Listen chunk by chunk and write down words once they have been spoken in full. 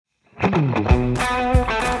From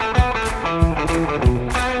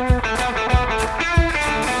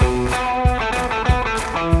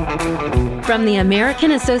the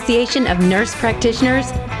American Association of Nurse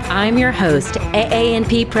Practitioners, I'm your host,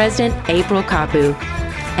 AANP President April Kapu,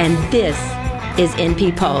 and this is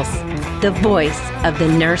NP Pulse, the voice of the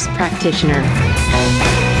nurse practitioner.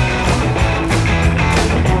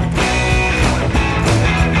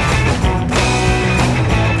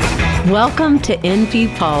 Welcome to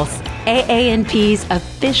NP Pulse, AANP's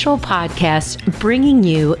official podcast, bringing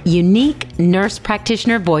you unique nurse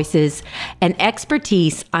practitioner voices and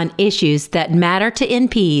expertise on issues that matter to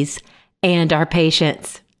NPs and our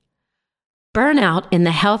patients. Burnout in the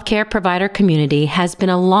healthcare provider community has been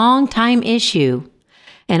a long-time issue.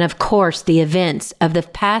 And of course, the events of the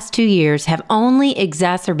past 2 years have only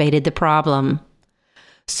exacerbated the problem.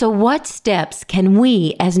 So what steps can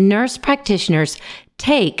we as nurse practitioners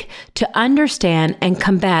take to understand and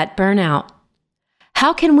combat burnout?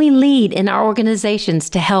 How can we lead in our organizations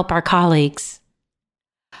to help our colleagues?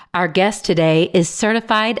 Our guest today is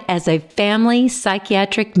certified as a family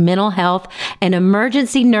psychiatric mental health and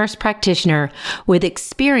emergency nurse practitioner with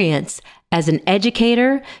experience as an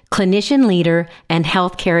educator, clinician leader, and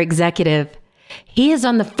healthcare executive. He is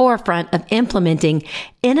on the forefront of implementing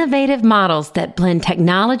innovative models that blend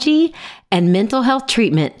technology and mental health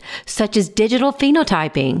treatment, such as digital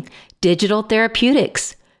phenotyping, digital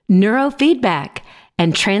therapeutics, neurofeedback,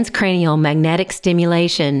 and transcranial magnetic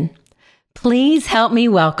stimulation. Please help me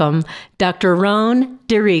welcome Dr. Roan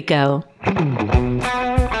DeRico.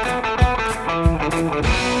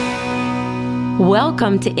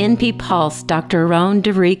 Welcome to NP Pulse, Dr. Roan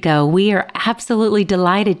DeRico. We are absolutely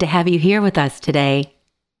delighted to have you here with us today.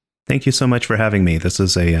 Thank you so much for having me. This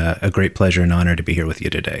is a great pleasure and honor to be here with you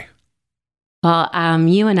today. Well,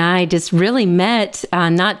 you and I just really met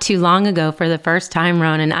not too long ago for the first time,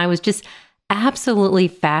 Roan, and I was just absolutely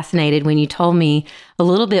fascinated when you told me a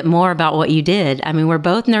little bit more about what you did. I mean, we're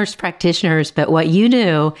both nurse practitioners, but what you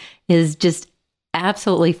do is just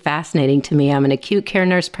absolutely fascinating to me. I'm an acute care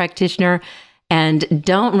nurse practitioner and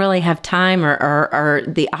don't really have time or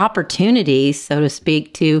the opportunity, so to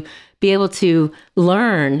speak, to be able to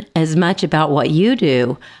learn as much about what you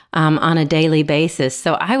do on a daily basis.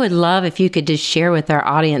 So I would love if you could just share with our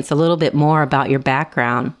audience a little bit more about your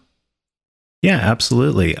background. Yeah,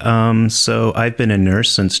 absolutely. So I've been a nurse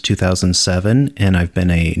since 2007, and I've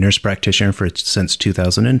been a nurse practitioner since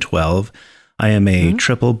 2012. I am a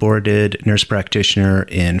triple boarded nurse practitioner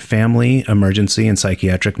in family, emergency, and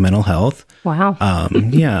psychiatric mental health. Wow.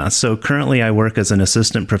 So currently I work as an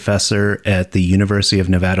assistant professor at the University of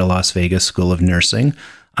Nevada, Las Vegas School of Nursing.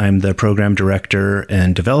 I'm the program director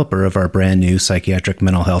and developer of our brand new psychiatric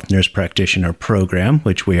mental health nurse practitioner program,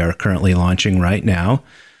 which we are currently launching right now.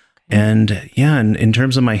 And in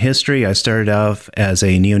terms of my history, I started off as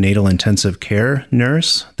a neonatal intensive care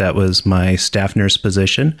nurse. That was my staff nurse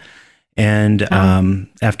position. And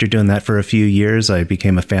after doing that for a few years, I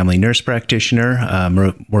became a family nurse practitioner,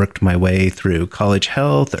 worked my way through college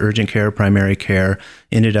health, urgent care, primary care,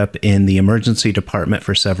 ended up in the emergency department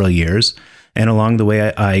for several years. And along the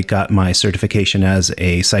way, I got my certification as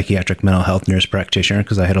a psychiatric mental health nurse practitioner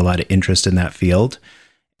because I had a lot of interest in that field.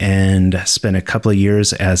 And spent a couple of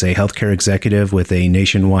years as a healthcare executive with a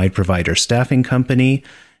nationwide provider staffing company.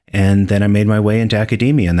 And then I made my way into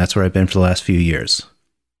academia, and that's where I've been for the last few years.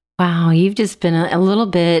 Wow, you've just been a little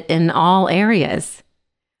bit in all areas.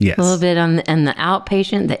 Yes. A little bit on the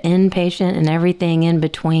outpatient, the inpatient, and everything in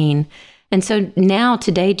between. And so now,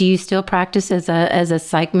 today, do you still practice as a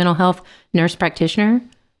psych mental health nurse practitioner?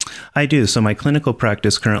 I do. So my clinical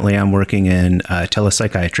practice currently, I'm working in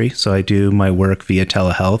telepsychiatry. So I do my work via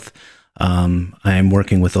telehealth. I'm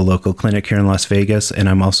working with a local clinic here in Las Vegas, and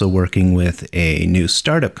I'm also working with a new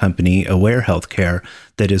startup company, Aware Healthcare,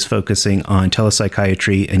 that is focusing on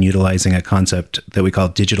telepsychiatry and utilizing a concept that we call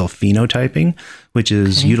digital phenotyping, which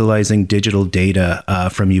is utilizing digital data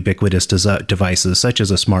from ubiquitous devices such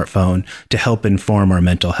as a smartphone to help inform our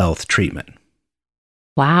mental health treatment.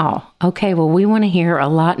 Wow. Okay. Well, we want to hear a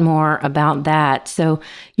lot more about that. So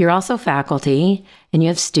you're also faculty and you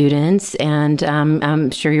have students, and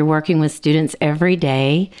I'm sure you're working with students every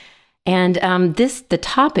day. And the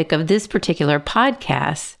topic of this particular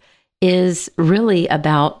podcast is really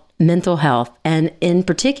about mental health, and in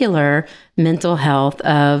particular, mental health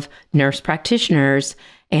of nurse practitioners.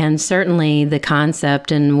 And certainly the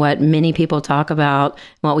concept and what many people talk about,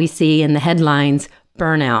 what we see in the headlines,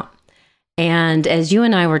 burnout. And as you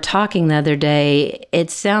and I were talking the other day, it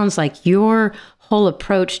sounds like your whole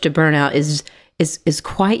approach to burnout is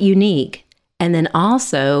quite unique. And then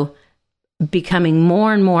also becoming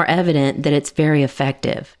more and more evident that it's very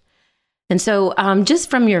effective. And so just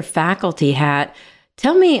from your faculty hat,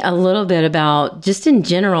 tell me a little bit about, just in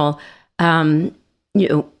general, what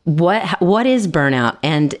is burnout,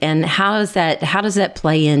 and how does that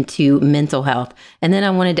play into mental health? And then I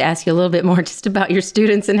wanted to ask you a little bit more just about your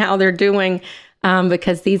students and how they're doing,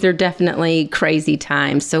 because these are definitely crazy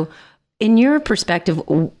times. So in your perspective,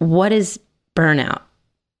 what is burnout?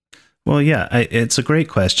 Well, yeah, it's a great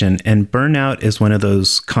question. And burnout is one of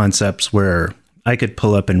those concepts where I could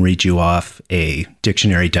pull up and read you off a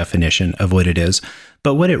dictionary definition of what it is.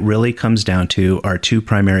 But what it really comes down to are two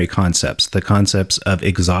primary concepts: the concepts of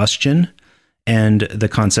exhaustion and the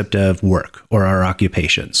concept of work or our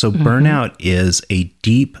occupation. So burnout is a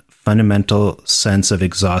deep, fundamental sense of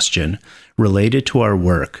exhaustion related to our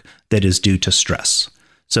work that is due to stress.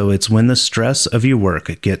 So it's when the stress of your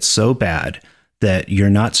work gets so bad that you're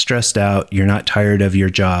not stressed out, you're not tired of your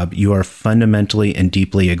job, you are fundamentally and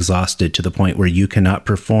deeply exhausted to the point where you cannot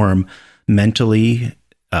perform mentally,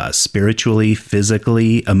 spiritually,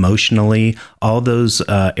 physically, emotionally. All those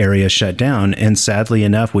areas shut down. And sadly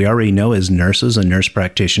enough, we already know as nurses and nurse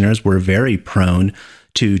practitioners, we're very prone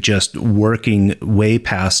to just working way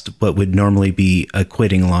past what would normally be a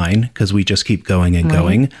quitting line, because we just keep going and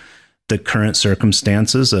going. The current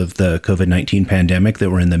circumstances of the COVID-19 pandemic that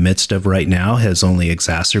we're in the midst of right now has only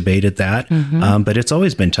exacerbated that. But it's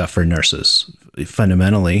always been tough for nurses,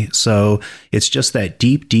 fundamentally. So it's just that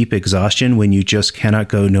deep, deep exhaustion when you just cannot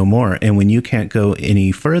go no more. And when you can't go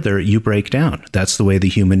any further, you break down. That's the way the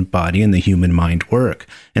human body and the human mind work.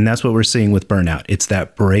 And that's what we're seeing with burnout. It's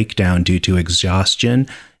that breakdown due to exhaustion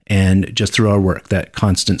and just through our work, that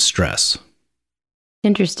constant stress.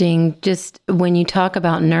 Interesting. Just when you talk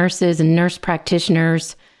about nurses and nurse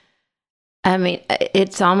practitioners, I mean,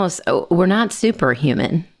 it's almost, we're not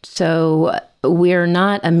superhuman. So we're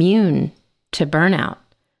not immune to burnout.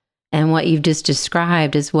 And what you've just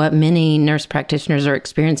described is what many nurse practitioners are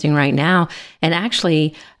experiencing right now. And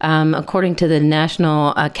actually, according to the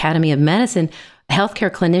National Academy of Medicine, healthcare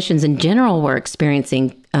clinicians in general were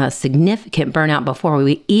experiencing significant burnout before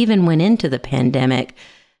we even went into the pandemic.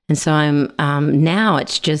 And so now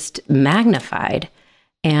it's just magnified.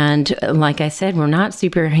 And like I said, we're not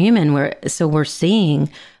superhuman. We're seeing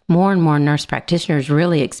more and more nurse practitioners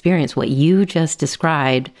really experience what you just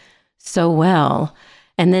described so well.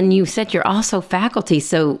 And then you said you're also faculty.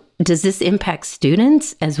 So does this impact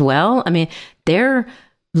students as well? I mean, they're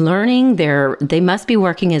learning, they must be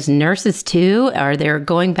working as nurses too, or they're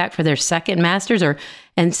going back for their second master's,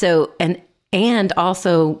 and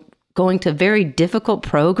also going to a very difficult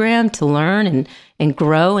program to learn and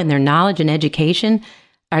grow in their knowledge and education.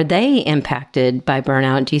 Are they impacted by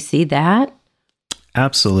burnout? Do you see that?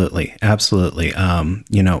 Absolutely. Absolutely.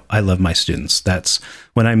 I love my students. That's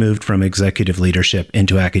when I moved from executive leadership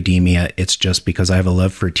into academia. It's just because I have a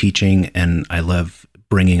love for teaching and I love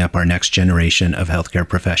bringing up our next generation of healthcare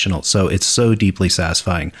professionals. So it's so deeply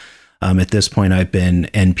satisfying. At this point, I've been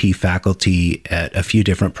NP faculty at a few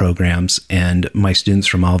different programs, and my students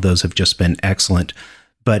from all of those have just been excellent.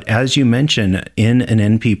 But as you mentioned, in an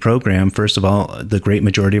NP program, first of all, the great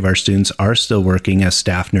majority of our students are still working as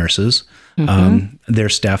staff nurses. Their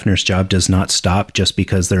staff nurse job does not stop just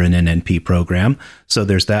because they're in an NP program. So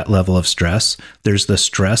there's that level of stress. There's the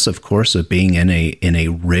stress, of course, of being in a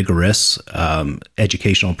rigorous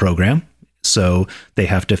educational program. So they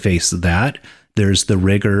have to face that. There's the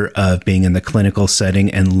rigor of being in the clinical setting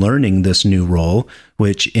and learning this new role,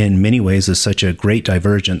 which in many ways is such a great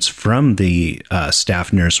divergence from the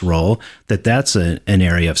staff nurse role that's an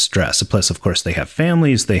area of stress. Plus, of course, they have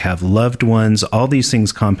families, they have loved ones, all these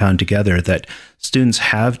things compound together that students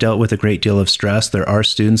have dealt with a great deal of stress. There are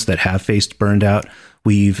students that have faced burned out.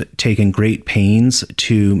 We've taken great pains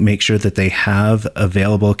to make sure that they have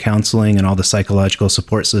available counseling and all the psychological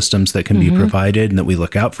support systems that can be provided, and that we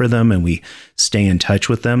look out for them and we stay in touch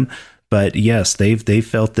with them. But yes, they've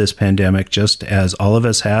felt this pandemic just as all of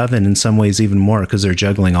us have, and in some ways even more, because they're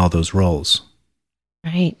juggling all those roles.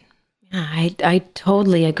 Right. Yeah, I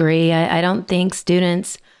totally agree. I don't think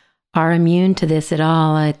students are immune to this at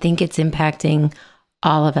all. I think it's impacting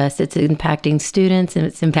all of us. It's impacting students and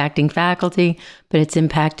it's impacting faculty, but it's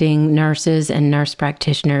impacting nurses and nurse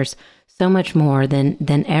practitioners so much more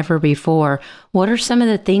than ever before. What are some of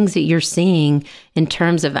the things that you're seeing in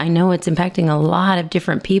terms of, I know it's impacting a lot of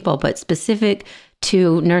different people, but specific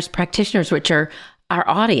to nurse practitioners, which are our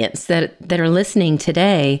audience that are listening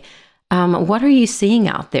today, what are you seeing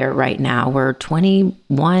out there right now? We're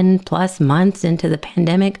 21 plus months into the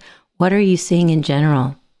pandemic. What are you seeing in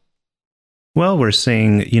general? Well, we're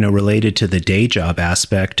seeing, related to the day job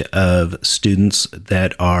aspect of students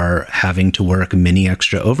that are having to work many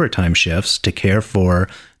extra overtime shifts to care for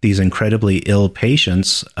these incredibly ill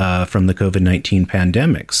patients from the COVID-19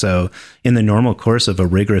 pandemic. So in the normal course of a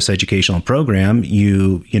rigorous educational program,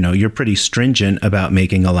 you're pretty stringent about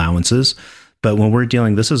making allowances. But when we're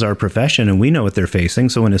dealing, this is our profession and we know what they're facing.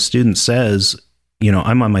 So when a student says,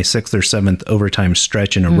 I'm on my 6th or 7th overtime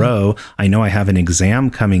stretch in a row, I know I have an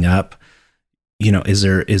exam coming up, is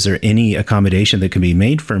there any accommodation that can be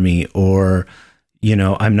made for me? Or,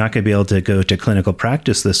 I'm not going to be able to go to clinical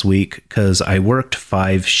practice this week because I worked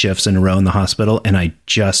 5 shifts in a row in the hospital and I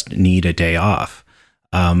just need a day off.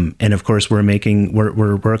 And of course, we're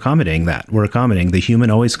accommodating that. We're accommodating. The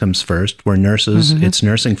human always comes first. We're nurses. It's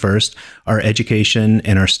nursing first. Our education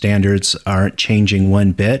and our standards aren't changing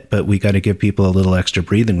one bit, but we got to give people a little extra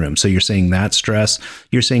breathing room. So you're seeing that stress.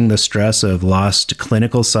 You're seeing the stress of lost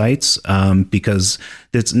clinical sites because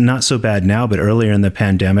it's not so bad now, but earlier in the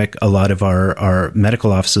pandemic, a lot of our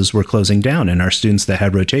medical offices were closing down, and our students that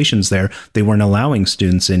had rotations there, they weren't allowing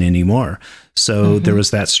students in anymore. So there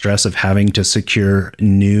was that stress of having to secure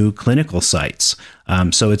new clinical sites.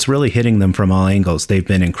 So it's really hitting them from all angles. They've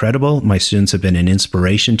been incredible. My students have been an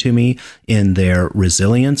inspiration to me in their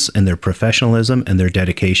resilience and their professionalism and their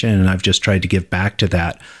dedication. And I've just tried to give back to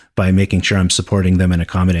that by making sure I'm supporting them and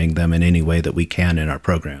accommodating them in any way that we can in our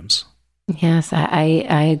programs. Yes,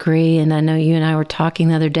 I agree. And I know you and I were talking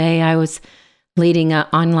the other day. I was leading an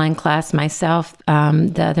online class myself.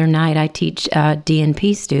 The other night, I teach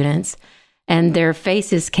DNP students, and their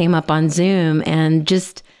faces came up on Zoom, and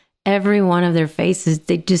just every one of their faces,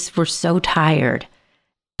 they just were so tired.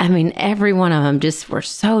 I mean, every one of them just were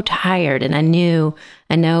so tired. And I know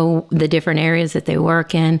the different areas that they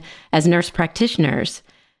work in as nurse practitioners.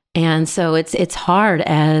 And so it's hard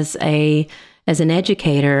as an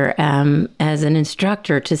educator, as an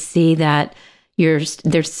instructor, to see that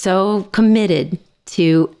they're so committed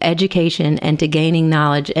to education and to gaining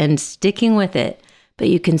knowledge and sticking with it. But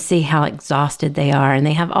you can see how exhausted they are. And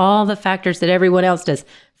they have all the factors that everyone else does.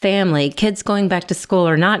 Family, kids going back to school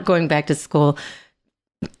or not going back to school,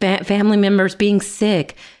 family members being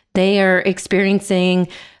sick. They are experiencing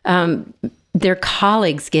their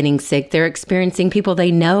colleagues getting sick. They're experiencing people they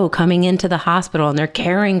know coming into the hospital, and they're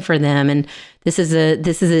caring for them. And this is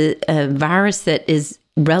a virus that is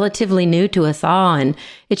relatively new to us all. And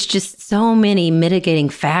it's just so many mitigating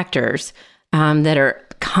factors that are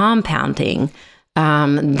compounding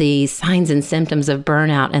the signs and symptoms of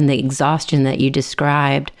burnout and the exhaustion that you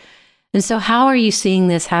described. And so how are you seeing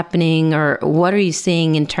this happening, or what are you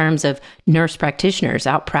seeing in terms of nurse practitioners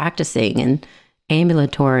out practicing in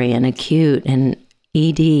ambulatory and acute and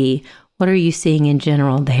ED? What are you seeing in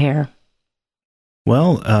general there?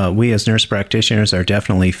 Well, we as nurse practitioners are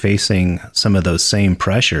definitely facing some of those same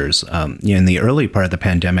pressures. In the early part of the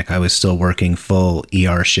pandemic, I was still working full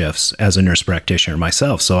ER shifts as a nurse practitioner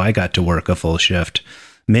myself. So I got to work a full shift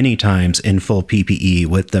many times in full PPE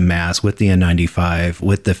with the mask, with the N95,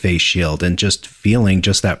 with the face shield, and just feeling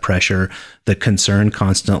just that pressure, the concern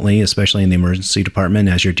constantly, especially in the emergency department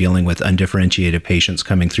as you're dealing with undifferentiated patients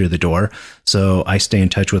coming through the door. So I stay in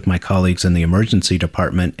touch with my colleagues in the emergency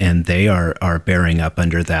department, and they are bearing up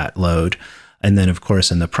under that load. And then, of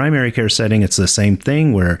course, in the primary care setting, it's the same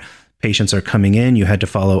thing where patients are coming in. You had to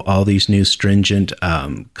follow all these new stringent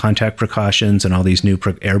contact precautions and all these new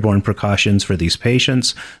airborne precautions for these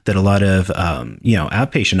patients that a lot of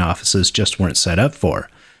outpatient offices just weren't set up for.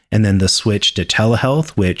 And then the switch to telehealth,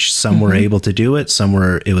 which some were able to do it,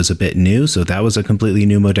 it was a bit new. So that was a completely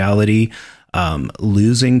new modality.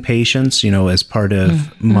 Losing patients, as part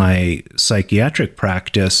of my psychiatric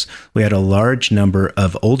practice, we had a large number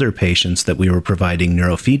of older patients that we were providing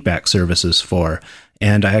neurofeedback services for.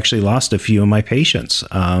 And I actually lost a few of my patients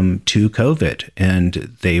to COVID, and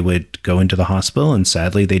they would go into the hospital, and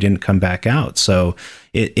sadly, they didn't come back out. So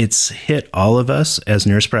it's hit all of us as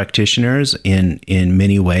nurse practitioners in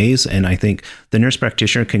many ways. And I think the nurse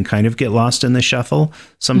practitioner can kind of get lost in the shuffle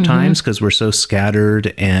sometimes because we're so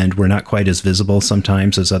scattered and we're not quite as visible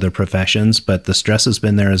sometimes as other professions, but the stress has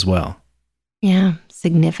been there as well. Yeah,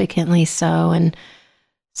 significantly so. And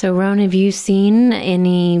so, Roan, have you seen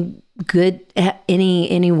any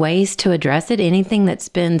ways to address it? Anything that's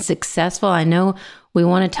been successful? I know we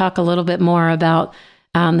want to talk a little bit more about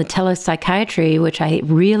the telepsychiatry, which I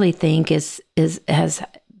really think has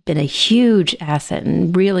been a huge asset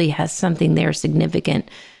and really has something there significant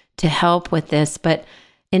to help with this. But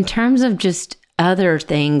in terms of just other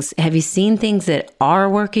things, have you seen things that are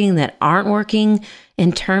working, that aren't working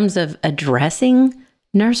in terms of addressing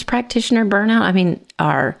nurse practitioner burnout? I mean,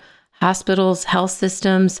 are hospitals, health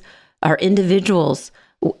systems, are individuals,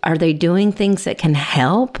 are they doing things that can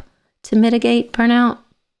help to mitigate burnout?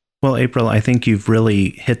 Well, April, I think you've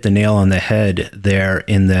really hit the nail on the head there,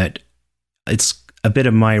 in that it's a bit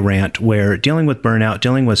of my rant where dealing with burnout,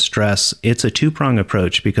 dealing with stress, it's a two-prong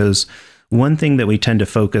approach, because one thing that we tend to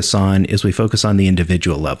focus on is we focus on the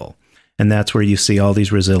individual level. And that's where you see all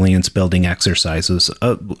these resilience building exercises,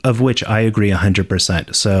 of which I agree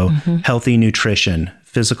 100%. So healthy nutrition,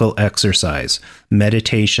 physical exercise,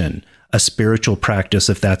 meditation, a spiritual practice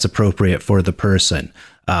if that's appropriate for the person,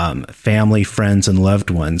 family, friends, and loved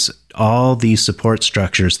ones, all these support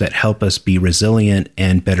structures that help us be resilient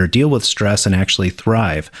and better deal with stress and actually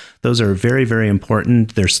thrive. Those are very, very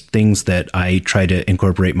important. There's things that I try to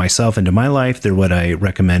incorporate myself into my life. They're what I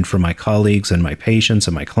recommend for my colleagues and my patients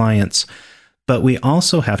and my clients. But we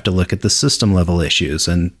also have to look at the system level issues.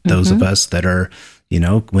 And those of us that are,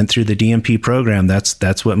 went through the DMP program,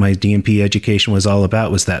 that's what my DMP education was all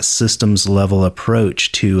about, was that systems level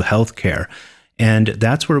approach to healthcare. And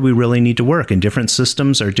that's where we really need to work. And different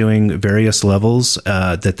systems are doing various levels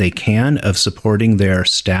that they can of supporting their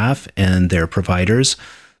staff and their providers.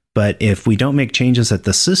 But if we don't make changes at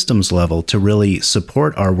the systems level to really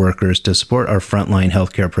support our workers, to support our frontline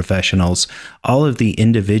healthcare professionals, all of the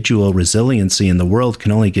individual resiliency in the world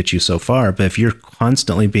can only get you so far. But if you're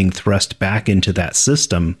constantly being thrust back into that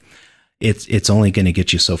system, it's only going to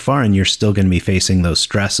get you so far, and you're still going to be facing those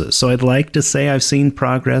stresses. So I'd like to say I've seen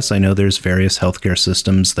progress. I know there's various healthcare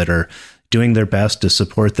systems that are doing their best to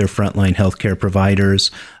support their frontline healthcare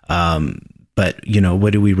providers. But,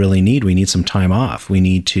 what do we really need? We need some time off. We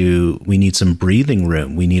need some breathing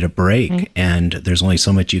room. We need a break. Right. And there's only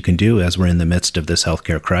so much you can do as we're in the midst of this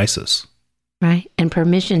healthcare crisis. Right. And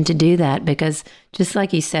permission to do that, because just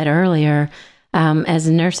like you said earlier, as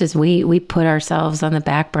nurses, we put ourselves on the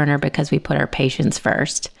back burner because we put our patients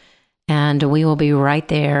first. And we will be right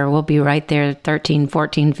there. We'll be right there 13,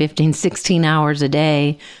 14, 15, 16 hours a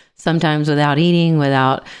day, sometimes without eating,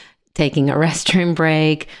 without taking a restroom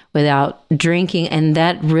break, without drinking. And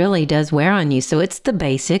that really does wear on you. So it's the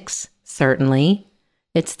basics, certainly.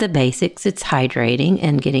 It's the basics. It's hydrating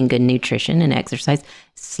and getting good nutrition and exercise.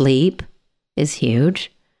 Sleep is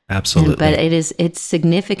huge. Absolutely. But it's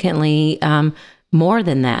significantly more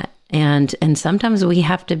than that. And sometimes we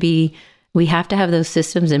have to have those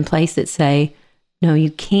systems in place that say, no,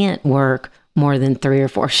 you can't work more than 3 or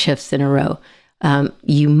 4 shifts in a row.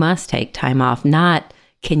 You must take time off. Not,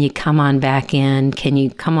 can you come on back in? Can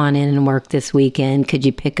you come on in and work this weekend? Could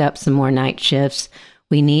you pick up some more night shifts?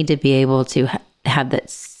 We need to be able to have that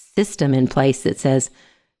system in place that says,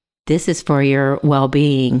 this is for your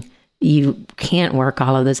well-being. You can't work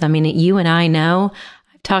all of this. I mean, you and I know,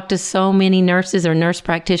 I've talked to so many nurses or nurse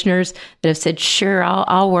practitioners that have said, sure,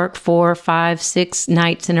 I'll work 4, 5, 6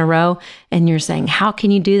 nights in a row. And you're saying, how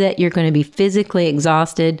can you do that? You're going to be physically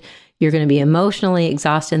exhausted. You're going to be emotionally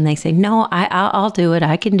exhausted. And they say, no, I'll do it.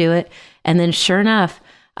 I can do it. And then sure enough,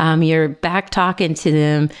 you're back talking to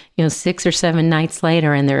them, 6 or 7 nights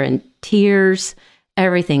later, and they're in tears.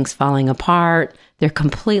 Everything's falling apart. They're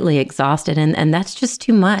completely exhausted. And that's just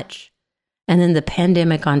too much. And then the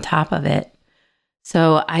pandemic on top of it.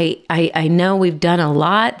 So I know we've done a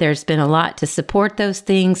lot. There's been a lot to support those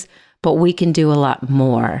things, but we can do a lot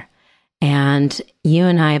more. And you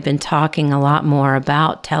and I have been talking a lot more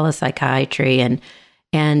about telepsychiatry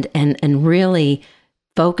and really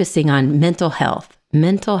focusing on mental health,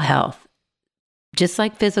 just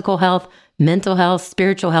like physical health, mental health,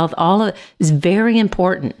 spiritual health, all of it is very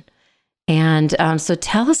important. And so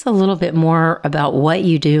tell us a little bit more about what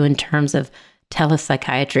you do in terms of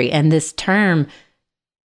telepsychiatry and this term,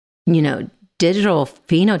 digital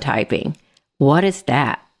phenotyping. What is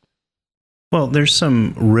that? Well, there's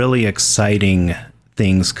some really exciting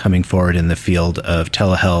things coming forward in the field of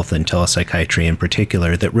telehealth and telepsychiatry in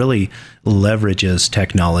particular that really leverages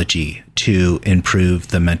technology to improve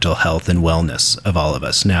the mental health and wellness of all of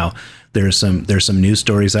us. Now, there's some news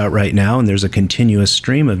stories out right now, and there's a continuous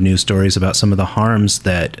stream of news stories about some of the harms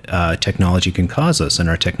that technology can cause us and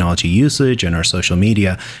our technology usage and our social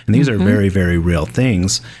media. And these are very, very real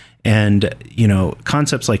things. And,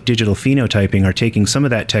 concepts like digital phenotyping are taking some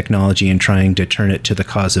of that technology and trying to turn it to the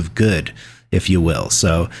cause of good, if you will.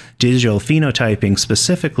 So digital phenotyping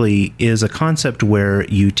specifically is a concept where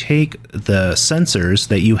you take the sensors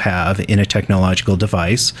that you have in a technological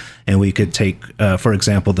device, and we could take, for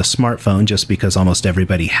example, the smartphone, just because almost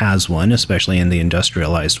everybody has one, especially in the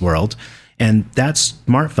industrialized world. And that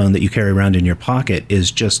smartphone that you carry around in your pocket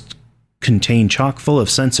is just contained chock full of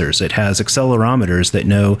sensors. It has accelerometers that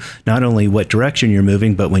know not only what direction you're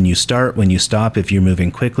moving, but when you start, when you stop, if you're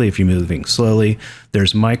moving quickly, if you're moving slowly.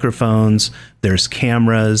 There's microphones, there's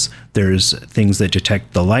cameras, there's things that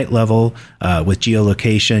detect the light level. With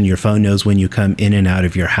geolocation, your phone knows when you come in and out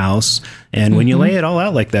of your house. And when you lay it all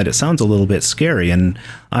out like that, it sounds a little bit scary. And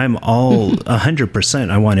I'm all 100%.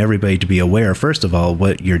 I want everybody to be aware, first of all,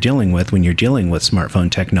 what you're dealing with when you're dealing with smartphone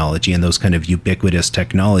technology and those kind of ubiquitous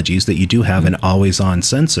technologies, that you do have an always-on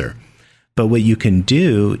sensor. But what you can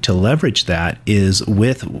do to leverage that is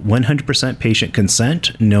with 100% patient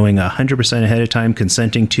consent, knowing 100% ahead of time,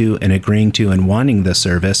 consenting to and agreeing to and wanting the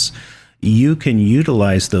service, you can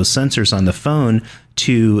utilize those sensors on the phone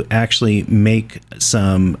to actually make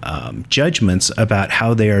some judgments about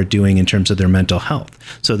how they are doing in terms of their mental health.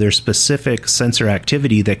 So there's specific sensor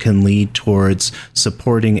activity that can lead towards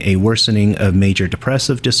supporting a worsening of major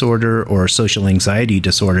depressive disorder or social anxiety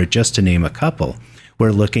disorder, just to name a couple.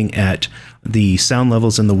 We're looking at the sound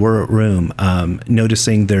levels in the room,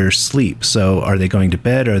 noticing their sleep. So are they going to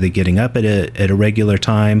bed? Are they getting up at a regular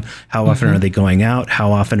time? How often are they going out?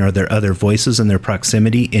 How often are there other voices in their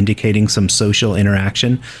proximity indicating some social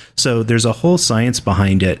interaction? So there's a whole science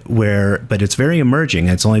behind it but it's very emerging.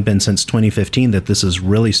 It's only been since 2015 that this has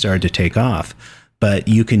really started to take off. But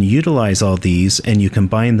you can utilize all these and you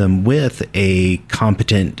combine them with a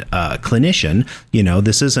competent clinician.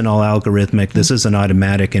 This isn't all algorithmic. This isn't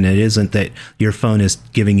automatic. And it isn't that your phone is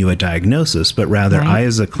giving you a diagnosis, but rather I,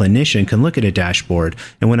 as a clinician, can look at a dashboard.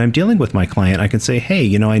 And when I'm dealing with my client, I can say,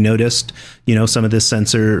 hey, I noticed, some of this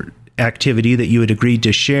sensor activity that you had agreed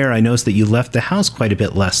to share. I noticed that you left the house quite a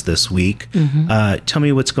bit less this week. Tell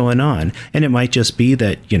me what's going on. And it might just be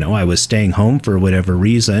that, I was staying home for whatever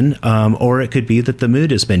reason, or it could be that the mood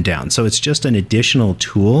has been down. So it's just an additional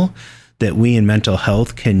tool that we in mental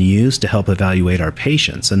health can use to help evaluate our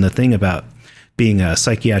patients. And the thing about being a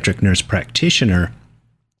psychiatric nurse practitioner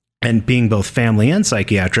and being both family and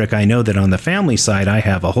psychiatric, I know that on the family side, I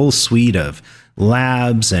have a whole suite of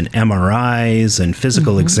labs and MRIs and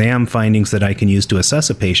physical exam findings that I can use to assess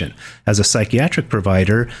a patient. As a psychiatric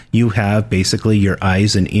provider, you have basically your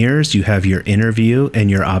eyes and ears, you have your interview and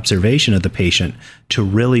your observation of the patient to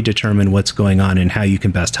really determine what's going on and how you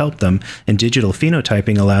can best help them. And digital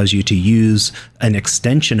phenotyping allows you to use an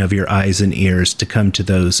extension of your eyes and ears to come to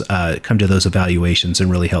those evaluations and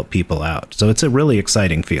really help people out. So it's a really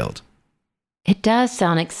exciting field. It does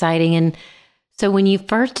sound exciting. And so when you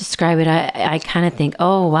first describe it, I kind of think,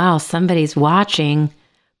 oh, wow, somebody's watching.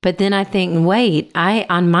 But then I think, wait,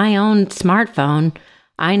 on my own smartphone,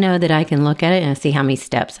 I know that I can look at it and see how many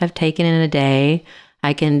steps I've taken in a day.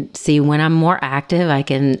 I can see when I'm more active.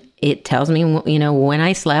 It tells me, when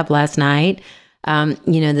I slept last night. It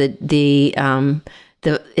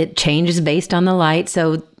changes based on the light.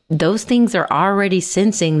 So those things are already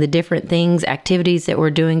sensing the different things, activities that we're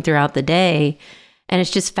doing throughout the day. And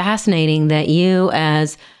it's just fascinating that you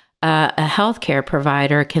as a healthcare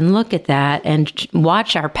provider can look at that and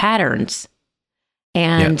watch our patterns.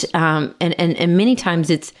 And, yes. And many times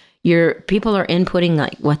it's people are inputting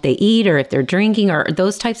like what they eat or if they're drinking or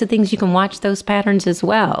those types of things. You can watch those patterns as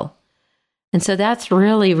well. And so that's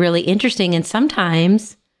really, really interesting. And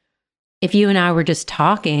sometimes if you and I were just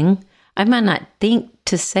talking, I might not think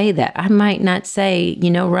to say that. I might not say,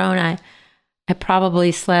 Roan, I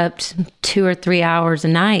probably slept 2 or 3 hours a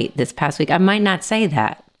night this past week. I might not say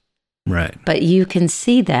that. Right. But you can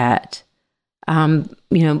see that,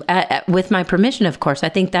 with my permission, of course. I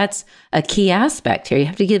think that's a key aspect here. You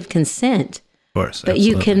have to give consent. Of course. But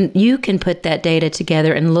absolutely. you can put that data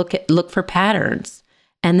together and look for patterns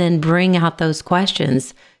and then bring out those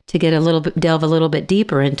questions to delve a little bit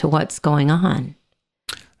deeper into what's going on.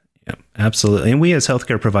 Yeah, absolutely. And we as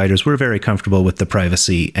healthcare providers, we're very comfortable with the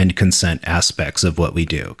privacy and consent aspects of what we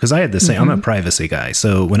do. Because I had the same, I'm a privacy guy.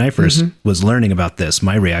 So when I first was learning about this,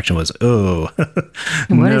 my reaction was, no,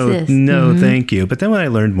 thank you. But then when I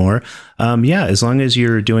learned more, as long as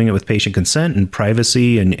you're doing it with patient consent and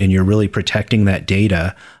privacy and you're really protecting that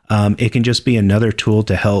data, it can just be another tool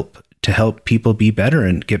to help people be better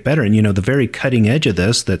and get better. And, the very cutting edge of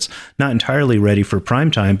this that's not entirely ready for prime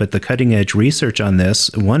time, but the cutting edge research on this,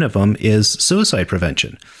 one of them is suicide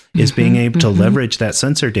prevention, is being able to leverage that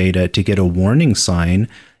sensor data to get a warning sign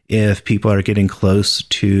if people are getting close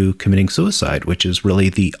to committing suicide, which is really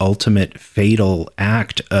the ultimate fatal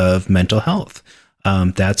act of mental health.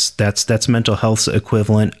 That's mental health's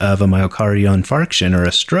equivalent of a myocardial infarction or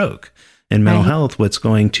a stroke. In mental health, what's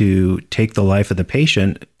going to take the life of the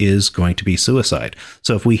patient is going to be suicide.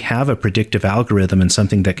 So if we have a predictive algorithm and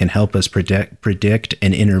something that can help us predict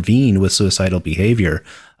and intervene with suicidal behavior,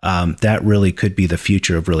 that really could be the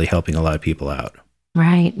future of really helping a lot of people out.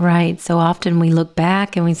 Right. So often we look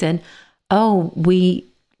back and we said, oh, we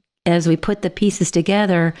as we put the pieces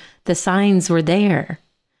together, the signs were there.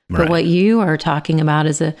 But what you are talking about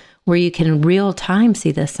is where you can real time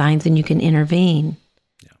see the signs and you can intervene.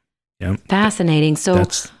 Yeah. Fascinating. So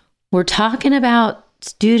we're talking about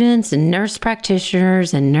students and nurse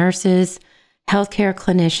practitioners and nurses, healthcare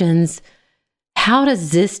clinicians. How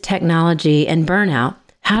does this technology and burnout,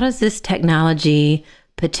 how does this technology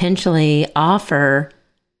potentially offer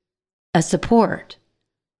a support,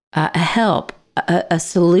 a help, a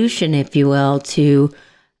solution, if you will, to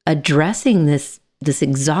addressing this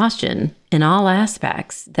exhaustion in all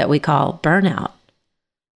aspects that we call burnout?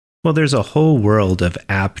 Well, there's a whole world of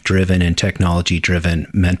app-driven and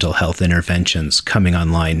technology-driven mental health interventions coming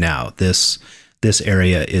online now. This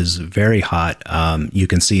area is very hot. You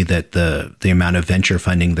can see that the amount of venture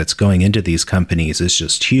funding that's going into these companies is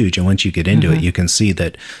just huge. And once you get into it, you can see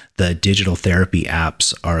that the digital therapy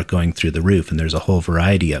apps are going through the roof, and there's a whole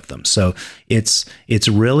variety of them. So it's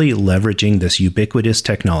really leveraging this ubiquitous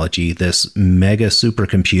technology, this mega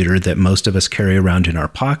supercomputer that most of us carry around in our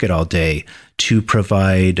pocket all day, to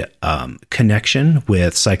provide connection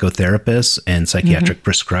with psychotherapists and psychiatric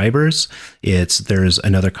prescribers. There's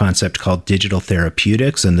another concept called digital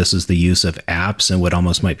therapeutics, and this is the use of apps and what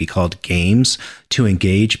almost might be called games to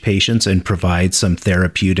engage patients and provide some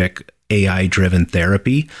therapeutic AI-driven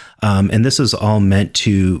therapy. And this is all meant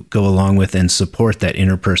to go along with and support that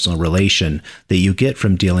interpersonal relation that you get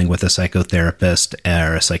from dealing with a psychotherapist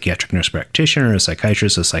or a psychiatric nurse practitioner, a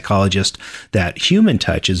psychiatrist, a psychologist. That human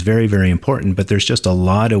touch is very, very important, but there's just a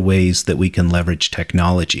lot of ways that we can leverage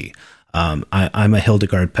technology. I'm a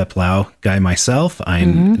Hildegard Peplau guy myself.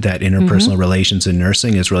 That interpersonal relations in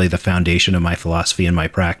nursing is really the foundation of my philosophy and my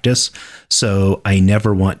practice. So I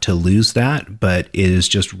never want to lose that, but it is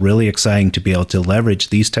just really exciting to be able to leverage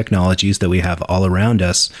these technologies that we have all around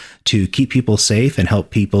us to keep people safe and help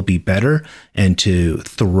people be better and to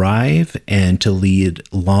thrive and to lead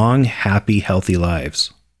long, happy, healthy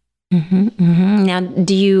lives. Now,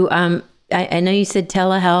 do you, I know you said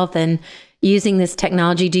telehealth and using this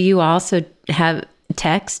technology, do you also have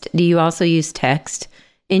text? Do you also use text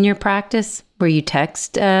in your practice where you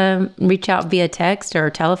text, reach out via text or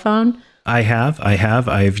telephone? I have.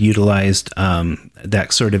 I've utilized that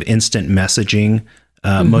sort of instant messaging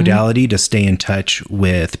modality to stay in touch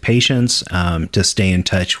with patients, to stay in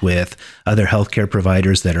touch with other healthcare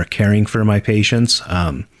providers that are caring for my patients.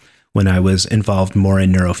 When I was involved more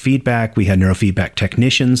in neurofeedback, we had neurofeedback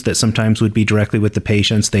technicians that sometimes would be directly with the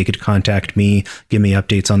patients. They could contact me, give me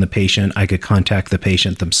updates on the patient. I could contact the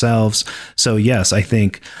patient themselves. So yes, I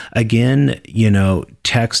think, again,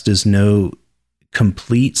 text is no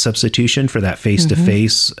complete substitution for that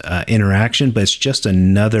face-to-face interaction, but it's just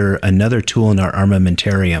another tool in our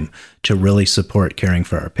armamentarium to really support caring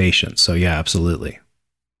for our patients. So yeah, absolutely.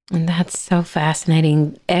 And that's so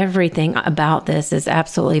fascinating. Everything about this is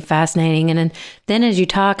absolutely fascinating. And then as you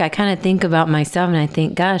talk, I kind of think about myself and I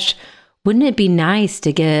think, gosh, wouldn't it be nice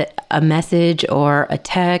to get a message or a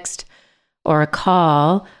text or a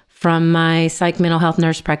call from my psych mental health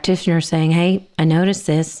nurse practitioner saying, hey, I noticed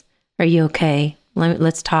this. Are you okay?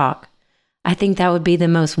 Let's talk. I think that would be the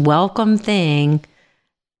most welcome thing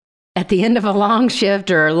at the end of a long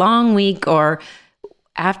shift or a long week, or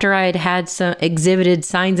after I had some exhibited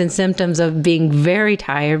signs and symptoms of being very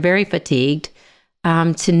tired, very fatigued,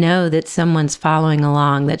 to know that someone's following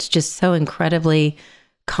along. That's just so incredibly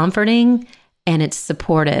comforting and it's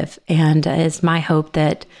supportive. And it's my hope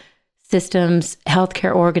that systems,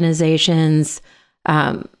 healthcare organizations,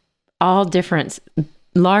 all different,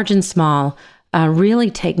 large and small,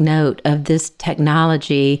 really take note of this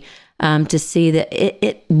technology to see that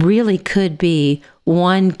it really could be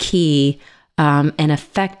one key an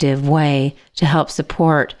effective way to help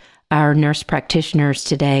support our nurse practitioners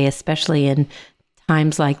today, especially in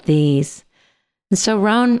times like these. And so,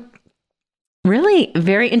 Roan, really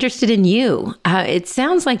very interested in you. It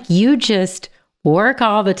sounds like you just work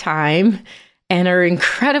all the time and are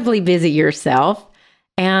incredibly busy yourself.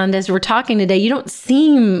 And as we're talking today, you don't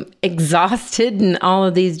seem exhausted in all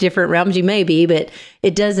of these different realms. You may be, but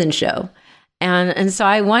it doesn't show. And so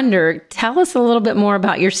I wonder, tell us a little bit more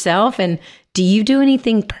about yourself, and do you do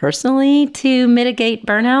anything personally to mitigate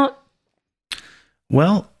burnout?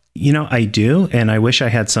 Well, I do, and I wish I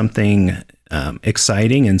had something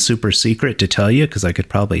exciting and super secret to tell you, because I could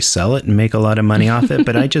probably sell it and make a lot of money off it,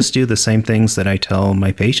 but I just do the same things that I tell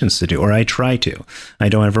my patients to do, or I try to. I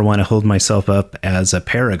don't ever want to hold myself up as a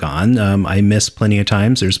paragon. I miss plenty of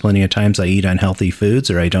times. There's plenty of times I eat unhealthy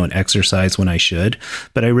foods or I don't exercise when I should,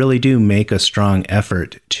 but I really do make a strong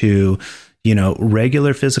effort to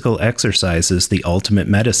regular physical exercise is the ultimate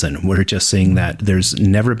medicine. We're just seeing that there's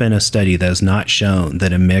never been a study that has not shown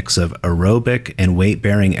that a mix of aerobic and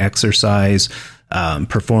weight-bearing exercise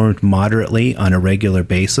performed moderately on a regular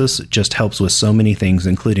basis just helps with so many things,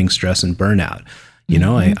 including stress and burnout.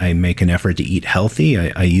 I make an effort to eat healthy.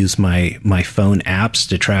 I use my phone apps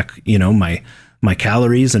to track, my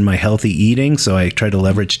calories and my healthy eating. So I try to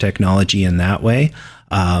leverage technology in that way.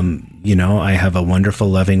 I have a wonderful,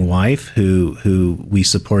 loving wife who we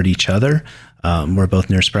support each other. We're both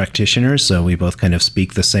nurse practitioners, so we both kind of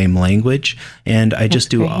speak the same language. And I just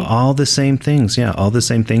do all the same things. Yeah, all the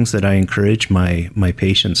same things that I encourage my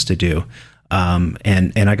patients to do.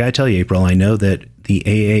 And I got to tell you, April, I know that the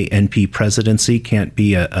AANP presidency can't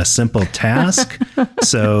be a simple task.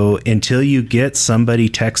 So until you get somebody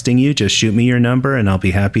texting you, just shoot me your number and I'll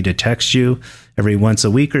be happy to text you every once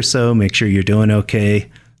a week or so. Make sure you're doing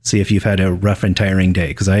okay. See if you've had a rough and tiring day.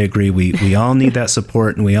 Because I agree, we all need that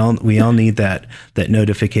support, and we all need that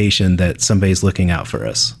notification that somebody's looking out for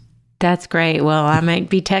us. That's great. Well, I might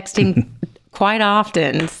be texting quite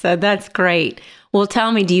often, so that's great. Well,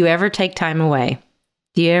 tell me, do you ever take time away?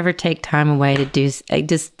 Do you ever take time away to do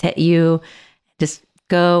just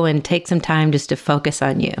go and take some time just to focus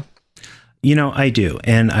on you? I do.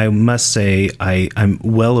 And I must say, I'm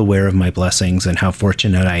well aware of my blessings and how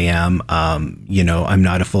fortunate I am. I'm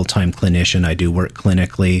not a full-time clinician. I do work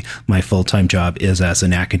clinically. My full-time job is as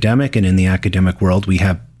an academic. And in the academic world, we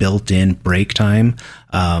have built-in break time.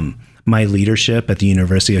 My leadership at the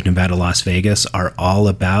University of Nevada, Las Vegas are all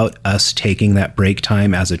about us taking that break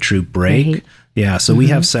time as a true break. Right. Yeah, so we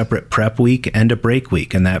have separate prep week and a break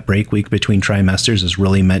week, and that break week between trimesters is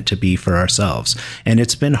really meant to be for ourselves. And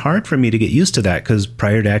it's been hard for me to get used to that because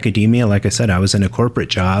prior to academia, like I said, I was in a corporate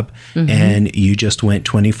job and you just went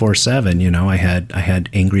 24/7. I had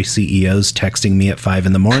angry CEOs texting me at 5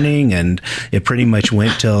 a.m, and it pretty much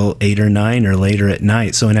went till 8 or 9 or later at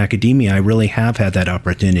night. So in academia, I really have had that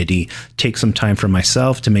opportunity to take some time for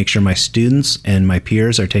myself to make sure my students and my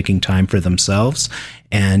peers are taking time for themselves.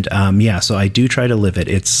 And so I do try to live it.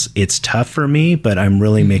 It's tough for me, but I'm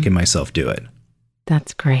really making myself do it.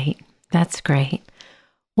 That's great. That's great.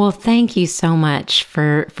 Well, thank you so much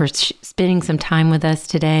for spending some time with us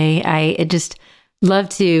today. I just love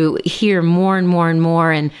to hear more and more and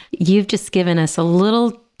more. And you've just given us a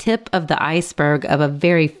little tip of the iceberg of a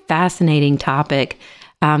very fascinating topic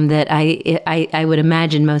that I would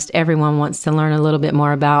imagine most everyone wants to learn a little bit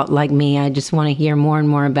more about. Like me, I just want to hear more and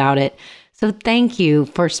more about it. So thank you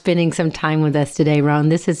for spending some time with us today, Ron.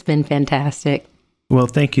 This has been fantastic. Well,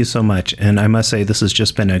 thank you so much. And I must say, this has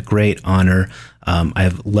just been a great honor.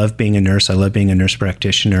 I've loved being a nurse. I love being a nurse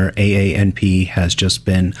practitioner. AANP has just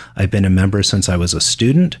been, I've been a member since I was a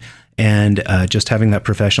student. And just having that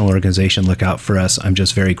professional organization look out for us, I'm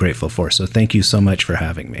just very grateful for. So thank you so much for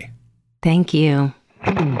having me. Thank you.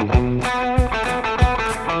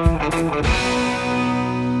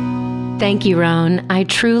 Thank you, Ron. I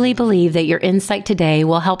truly believe that your insight today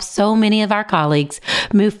will help so many of our colleagues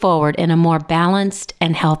move forward in a more balanced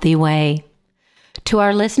and healthy way. To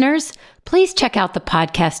our listeners, please check out the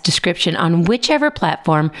podcast description on whichever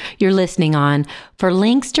platform you're listening on for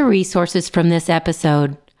links to resources from this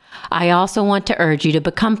episode. I also want to urge you to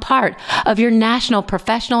become part of your National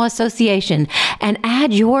Professional Association and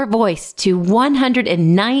add your voice to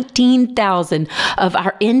 119,000 of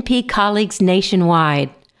our NP colleagues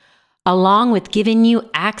nationwide. Along with giving you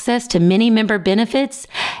access to many member benefits,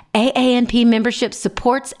 AANP membership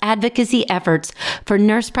supports advocacy efforts for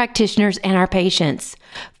nurse practitioners and our patients,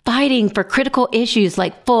 fighting for critical issues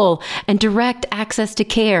like full and direct access to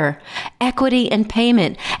care, equity in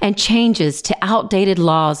payment, and changes to outdated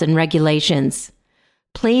laws and regulations.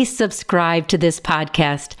 Please subscribe to this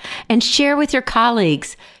podcast and share with your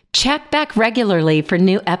colleagues. Check back regularly for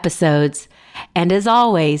new episodes. And as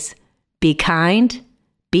always, be kind,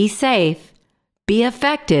 be safe, be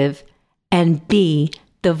effective, and be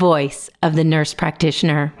the voice of the nurse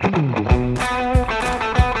practitioner.